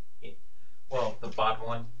 2? Well, the bottom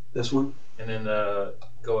one. This one? And then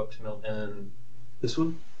go up to Mill, and then this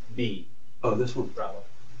one? B. Oh, this one? Bravo.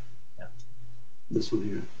 Yeah. This one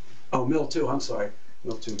here. Oh, Mill 2, I'm sorry.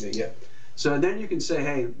 Mill 2B, yeah. So then you can say,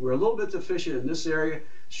 hey, we're a little bit deficient in this area.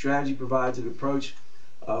 Strategy provides an approach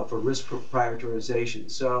for risk prioritization.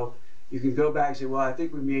 So you can go back and say, well, I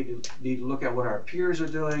think we need to look at what our peers are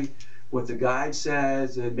doing, what the guide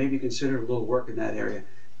says, and maybe consider a little work in that area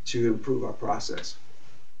to improve our process.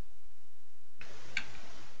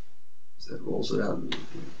 So that rolls it out.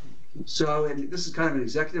 So, and this is kind of an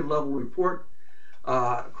executive level report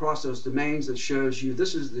across those domains that shows you,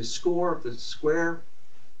 this is the score of the square,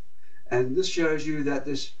 and this shows you that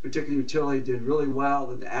this particular utility did really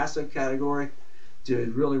well in the asset category,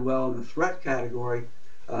 did really well in the threat category.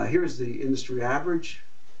 Here's the industry average.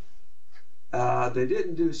 They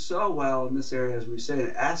didn't do so well in this area, as we say,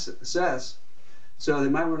 in asset assess, so they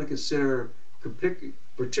might want to consider,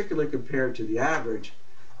 particularly compared to the average,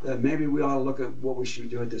 that maybe we ought to look at what we should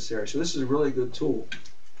do in this area. So this is a really good tool.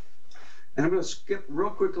 And I'm going to skip real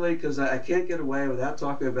quickly because I can't get away without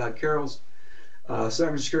talking about Carol's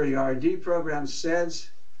cybersecurity R&D program. SEDS.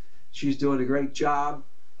 She's doing a great job.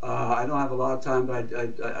 I don't have a lot of time, but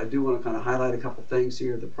I do want to kind of highlight a couple things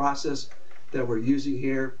here. The process that we're using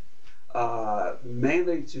here,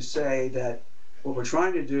 mainly to say that what we're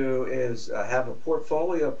trying to do is have a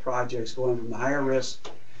portfolio of projects going from the higher risk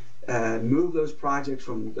and move those projects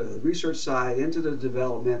from the research side into the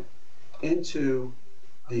development, into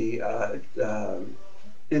the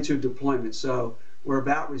into deployment. So we're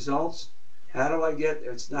about results. How do I get?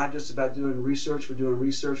 It's not just about doing research for doing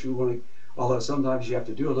research. We want to, although sometimes you have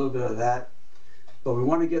to do a little bit of that, but we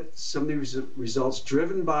want to get some of these results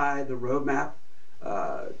driven by the roadmap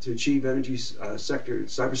to achieve energy sector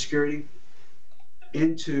cybersecurity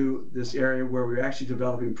into this area where we're actually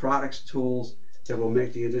developing products, tools that will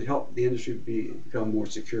make help the industry become more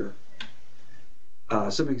secure.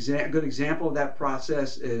 Some good example of that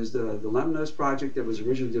process is the Lemnos project that was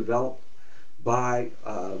originally developed by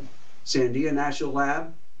Sandia National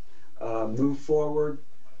Lab. Move forward,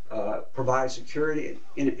 provide security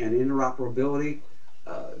and interoperability,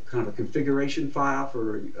 kind of a configuration file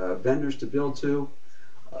for vendors to build to.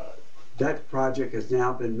 That project has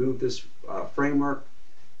now been moved. This framework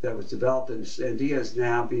that was developed in Sandia is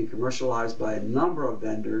now being commercialized by a number of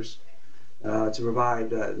vendors to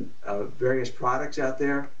provide various products out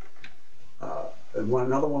there. And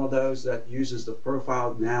another one of those that uses the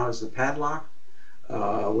profile now is the Padlock,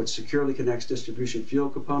 which securely connects distribution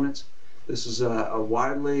field components. This is a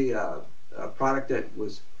widely product that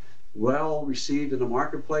was well received in the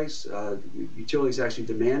marketplace. Utilities actually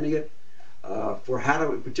demanding it for how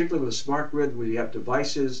to, particularly with a smart grid, where you have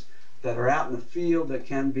devices that are out in the field that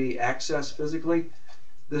can be accessed physically.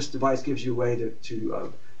 This device gives you a way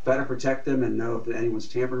to better protect them and know if anyone's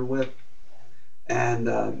tampered with.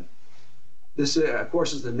 And this, of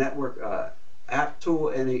course, is the network app tool,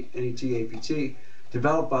 TCIPG,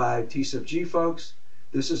 developed by TCIPG folks.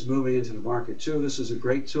 This is moving into the market too. This is a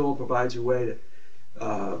great tool, provides a way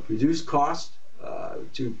to reduce cost,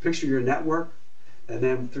 to picture your network, and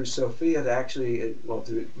then through Sophia to actually, well,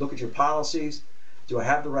 to look at your policies. Do I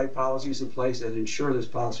have the right policies in place, and ensure those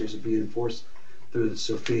policies are being enforced through the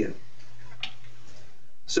Sophia.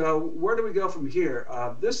 So where do we go from here?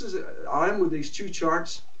 I'm with these two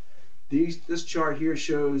charts. This chart here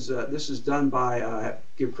shows, this is done by,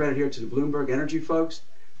 give credit here to the Bloomberg Energy folks.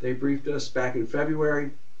 They briefed us back in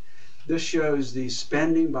February. This shows the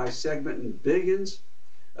spending by segment in billions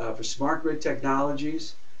for smart grid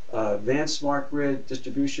technologies, advanced smart grid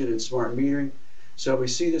distribution, and smart metering. So we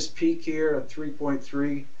see this peak here of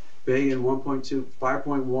 3.3 billion, 1.2,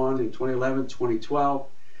 5.1 in 2011, 2012.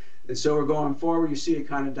 And so we're going forward. You see it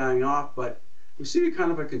kind of dying off, but we see a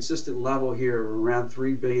kind of a consistent level here around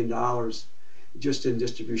 $3 billion just in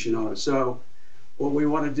distribution on it. So what we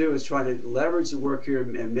want to do is try to leverage the work here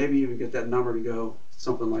and maybe even get that number to go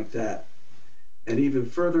something like that. And even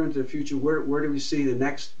further into the future, where do we see the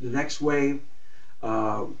next wave?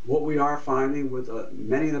 What we are finding with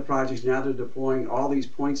many of the projects now, they're deploying all these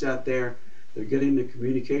points out there. They're getting the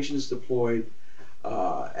communications deployed,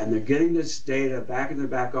 and they're getting this data back in their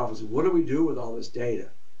back office. What do we do with all this data?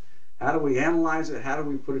 How do we analyze it? How do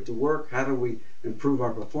we put it to work? How do we improve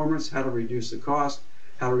our performance? How do we reduce the cost?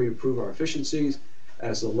 How do we improve our efficiencies?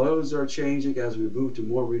 As the loads are changing, as we move to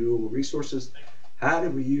more renewable resources, how do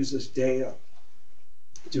we use this data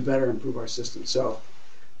to better improve our system? So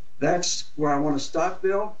that's where I want to stop,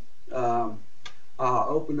 Bill. I'll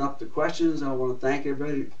open up the questions. I want to thank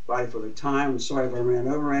everybody for their time. I'm sorry if I ran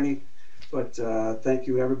over any, but thank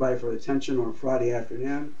you everybody for the attention on a Friday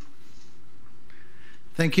afternoon.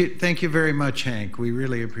 Thank you very much, Hank. We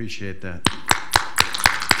really appreciate that.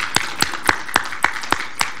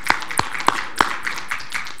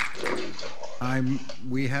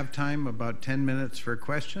 We have time, about 10 minutes for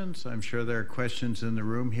questions. I'm sure there are questions in the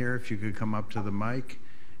room here. If you could come up to the mic.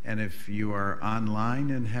 And if you are online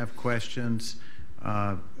and have questions,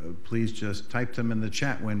 please just type them in the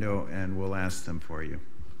chat window and we'll ask them for you.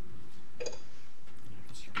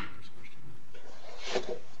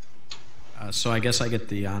 So I guess I get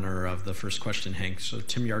the honor of the first question, Hank. So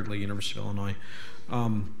Tim Yardley, University of Illinois.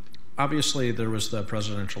 Obviously, there was the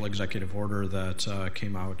presidential executive order that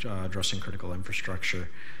came out addressing critical infrastructure.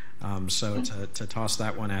 So to toss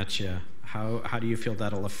that one at you, how do you feel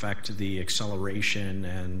that'll affect the acceleration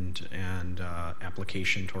and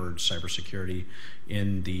application towards cybersecurity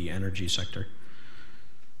in the energy sector?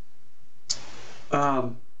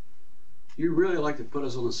 You really like to put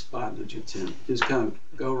us on the spot, don't you, Tim? Just kind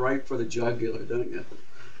of go right for the jugular, don't you?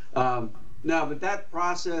 No, but that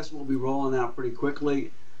process will be rolling out pretty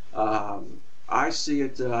quickly. I see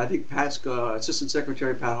it, I think Assistant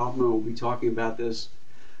Secretary Pat Hoffman will be talking about this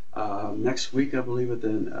next week, I believe, at the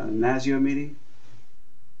NASIO meeting.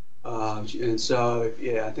 And so,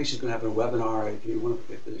 yeah, I think she's going to have a webinar if you want,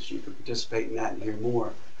 if you can participate in that and hear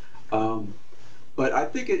more. But I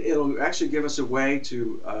think it'll actually give us a way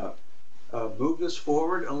to move this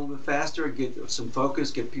forward a little bit faster, get some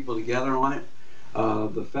focus, get people together on it.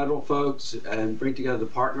 The federal folks, and bring together the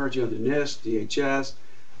partners, you know, the NIST, DHS,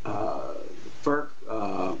 FERC,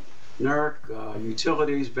 NERC,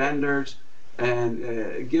 utilities, vendors, and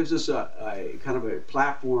it gives us a kind of a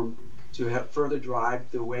platform to help further drive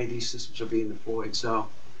the way these systems are being deployed. So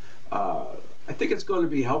I think it's going to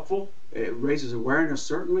be helpful. It raises awareness,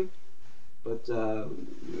 certainly, but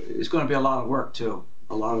it's going to be a lot of work, too.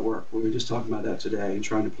 A lot of work. We were just talking about that today and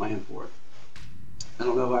trying to plan for it. I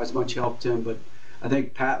don't know if I have much help, Tim, but I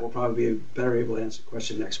think Pat will probably be better able to answer the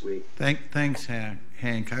question next week. Thanks,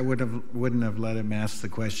 Hank. I wouldn't have let him ask the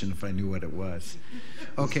question if I knew what it was.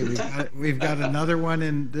 Okay, we've got another one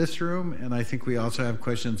in this room, and I think we also have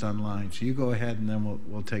questions online. So you go ahead, and then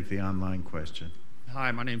we'll take the online question.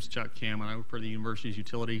 Hi, my name's Chuck Kim, and I work for the university's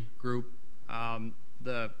utility group.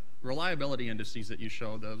 The reliability indices that you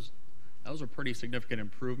showed, those are pretty significant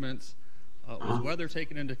improvements. Was weather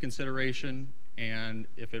taken into consideration? And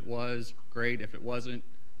if it was, great. If it wasn't,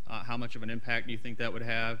 how much of an impact do you think that would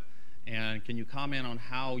have? And can you comment on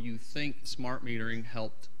how you think smart metering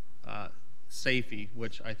helped safety,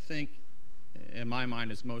 which I think, in my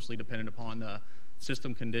mind, is mostly dependent upon the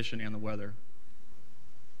system condition and the weather?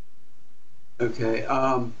 Okay,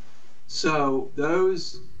 so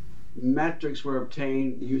those metrics were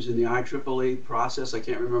obtained using the IEEE process. I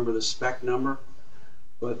can't remember the spec number,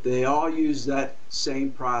 but they all use that same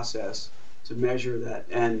process to measure that.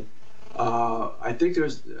 And I think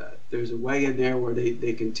there's a way in there where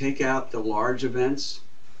they can take out the large events.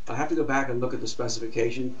 I have to go back and look at the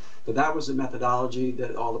specification, but that was the methodology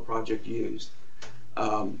that all the project used.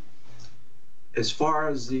 As far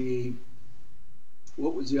as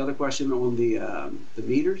what was the other question on the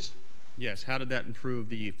meters? Yes, how did that improve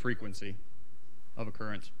the frequency of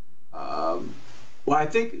occurrence? Well, I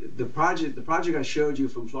think the project I showed you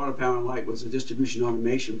from Florida Power and Light was a distribution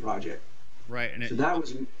automation project. Right, and so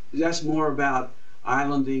that's more about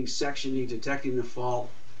islanding, sectioning, detecting the fault,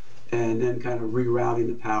 and then kind of rerouting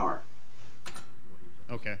the power.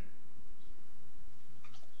 Okay.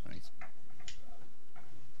 Thanks.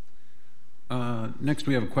 Next,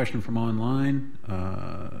 we have a question from online.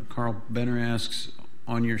 Carl Benner asks,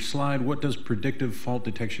 on your slide, what does predictive fault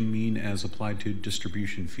detection mean as applied to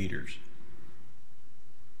distribution feeders?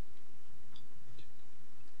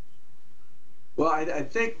 Well, I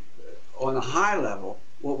think on a high level,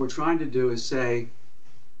 what we're trying to do is say,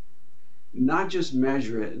 not just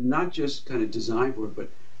measure it, not just kind of design for it, but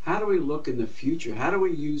how do we look in the future? How do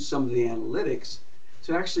we use some of the analytics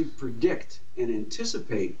to actually predict and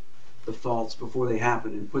anticipate the faults before they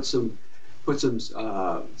happen, and put some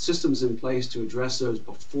systems in place to address those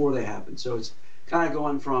before they happen? So it's kind of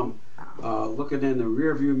going from looking in the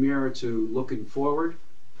rear view mirror to looking forward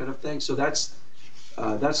kind of thing. So that's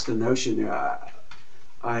the notion there.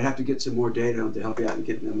 I have to get some more data to help you out and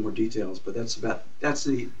get into more details, but these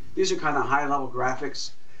are kind of high level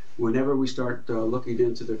graphics. Whenever we start looking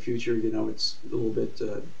into the future, you know, it's a little bit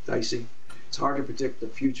dicey. It's hard to predict the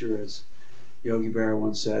future, as Yogi Berra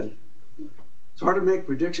once said. It's hard to make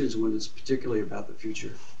predictions when it's particularly about the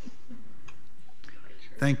future.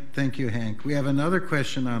 Thank you, Hank. We have another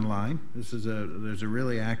question online. There's a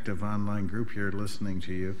really active online group here listening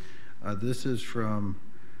to you. This is from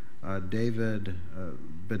David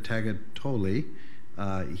Battagatoli.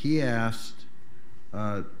 He asked,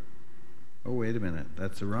 oh, wait a minute,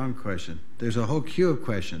 that's the wrong question. There's a whole queue of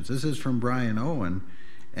questions. This is from Brian Owen,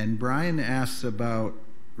 and Brian asks about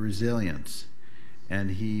resilience.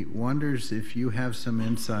 And he wonders if you have some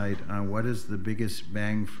insight on what is the biggest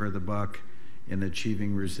bang for the buck in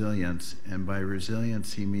achieving resilience. And by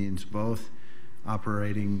resilience, he means both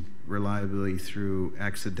operating reliably through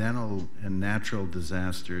accidental and natural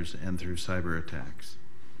disasters and through cyber attacks?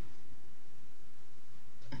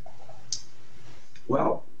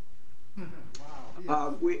 Well,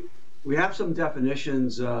 we have some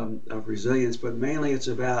definitions of resilience, but mainly it's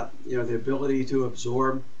about the ability to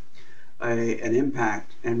absorb an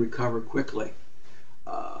impact and recover quickly.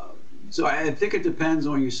 So I think it depends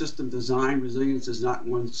on your system design. Resilience is not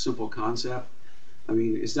one simple concept. I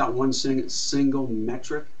mean, it's not one single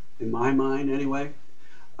metric in my mind, anyway.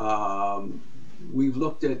 We've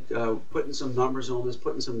looked at putting some numbers on this,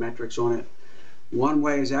 putting some metrics on it. One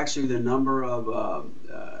way is actually the number of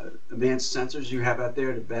advanced sensors you have out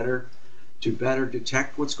there to better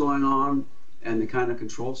detect what's going on, and the kind of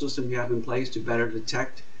control system you have in place to better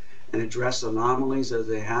detect and address anomalies as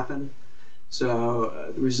they happen.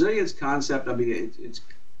 So the resilience concept, I mean, it's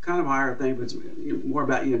kind of a higher thing, but it's more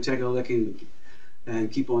about take a licking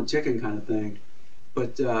and keep on ticking kind of thing.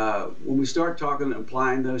 But when we start talking and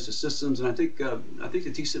applying those to systems, and I think the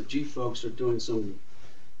TCIPG folks are doing some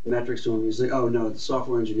metrics on resilience. Oh no, the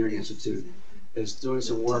Software Engineering Institute is doing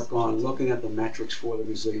some work on looking at the metrics for the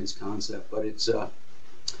resilience concept. But it's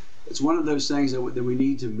one of those things that we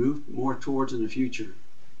need to move more towards in the future.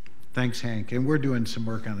 Thanks, Hank. And we're doing some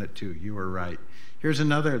work on it too. You were right. Here's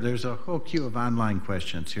another. There's a whole queue of online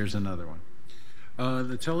questions. Here's another one.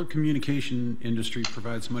 The telecommunication industry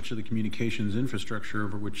provides much of the communications infrastructure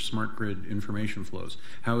over which smart grid information flows.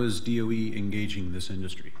 How is DOE engaging this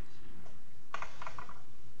industry?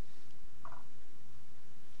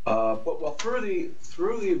 Well, through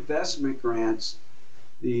the investment grants,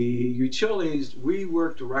 the utilities, we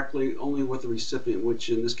work directly only with the recipient, which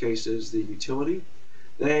in this case is the utility.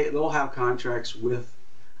 They'll have contracts with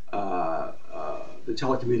the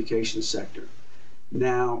telecommunications sector.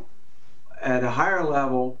 Now, at a higher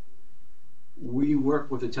level, we work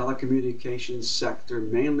with the telecommunications sector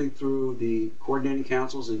mainly through the coordinating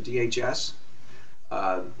councils and DHS.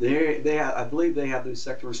 I believe they have the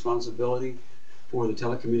sector responsibility for the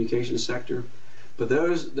telecommunications sector, but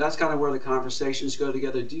that's kind of where the conversations go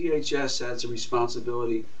together. DHS has a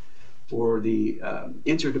responsibility for the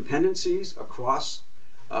interdependencies across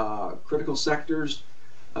critical sectors.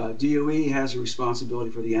 DOE has a responsibility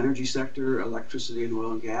for the energy sector, electricity and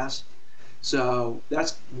oil and gas. So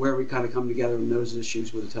that's where we kind of come together on those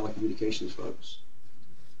issues with the telecommunications folks.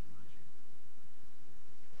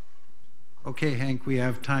 Okay, Hank, we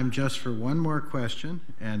have time just for one more question,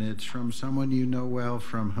 and it's from someone you know well,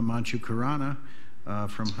 from Himanshu Khurana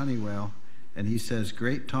from Honeywell. And he says,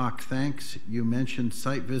 great talk, thanks. You mentioned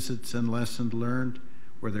site visits and lessons learned.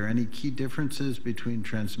 Were there any key differences between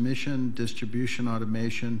transmission, distribution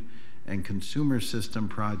automation, and consumer system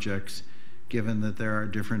projects, given that there are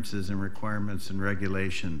differences in requirements and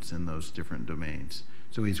regulations in those different domains?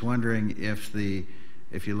 So he's wondering if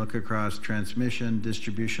you look across transmission,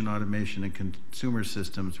 distribution automation, and consumer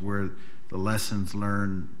systems, were the lessons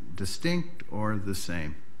learned distinct or the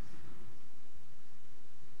same?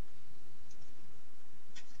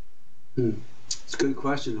 It's a good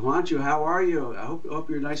question. Himanshu, how are you? I hope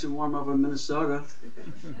you're nice and warm up in Minnesota.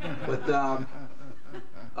 But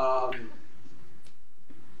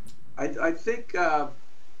I think,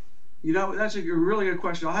 that's a really good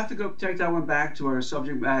question. I'll have to go take that one back to our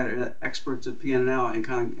subject matter experts at PNL and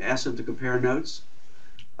kind of ask them to compare notes.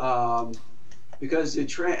 Because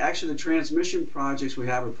actually the transmission projects we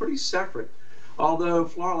have are pretty separate. Although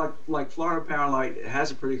Florida Power Light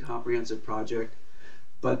has a pretty comprehensive project,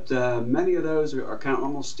 but many of those are kind of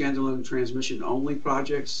almost standalone transmission only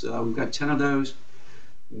projects. We've got 10 of those,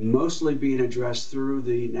 mostly being addressed through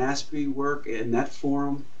the NASB work in that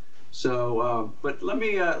forum. So, but let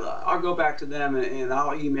me, I'll go back to them and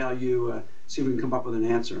I'll email you, see if we can come up with an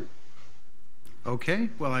answer. Okay,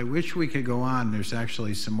 well, I wish we could go on. There's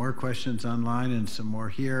actually some more questions online and some more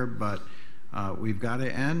here, but we've got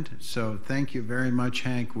to end. So thank you very much,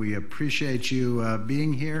 Hank. We appreciate you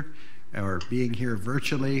being here, or being here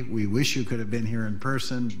virtually. We wish you could have been here in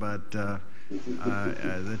person, but the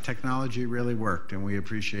technology really worked, and we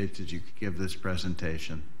appreciate that you could give this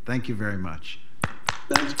presentation. Thank you very much.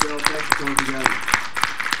 Thanks, Bill. Thanks for coming together.